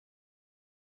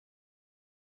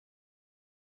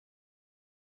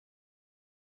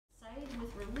sighed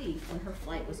with relief when her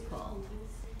flight was called.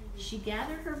 She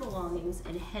gathered her belongings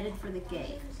and headed for the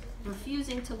gate,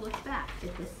 refusing to look back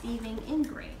at the thieving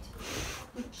ingrate.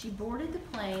 She boarded the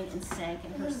plane and sank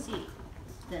in her seat,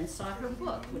 then sought her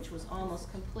book, which was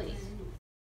almost complete.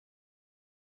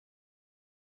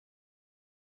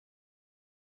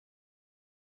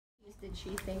 Did she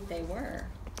think they were?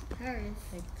 Hers.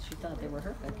 She thought they were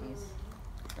her cookies,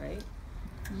 right?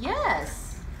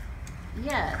 Yes.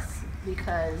 Yes,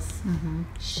 because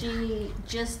she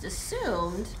just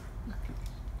assumed,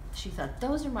 she thought,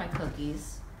 those are my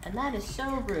cookies, and that is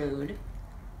so rude.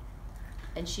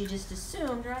 And she just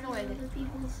assumed right away that other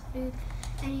people's food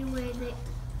anyway that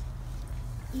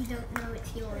you don't know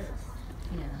it's yours.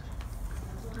 Yeah.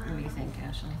 What do you think,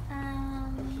 Ashley?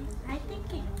 I think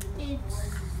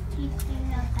it's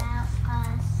teaching about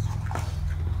us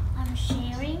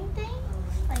sharing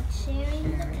things, like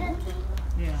sharing the cookie.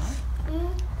 Yeah.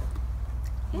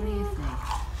 What do you think? I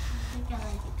think I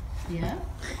like it. Yeah?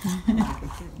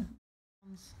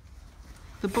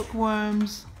 The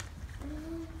bookworms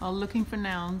are looking for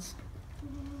nouns.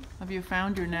 Have you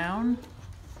found your noun?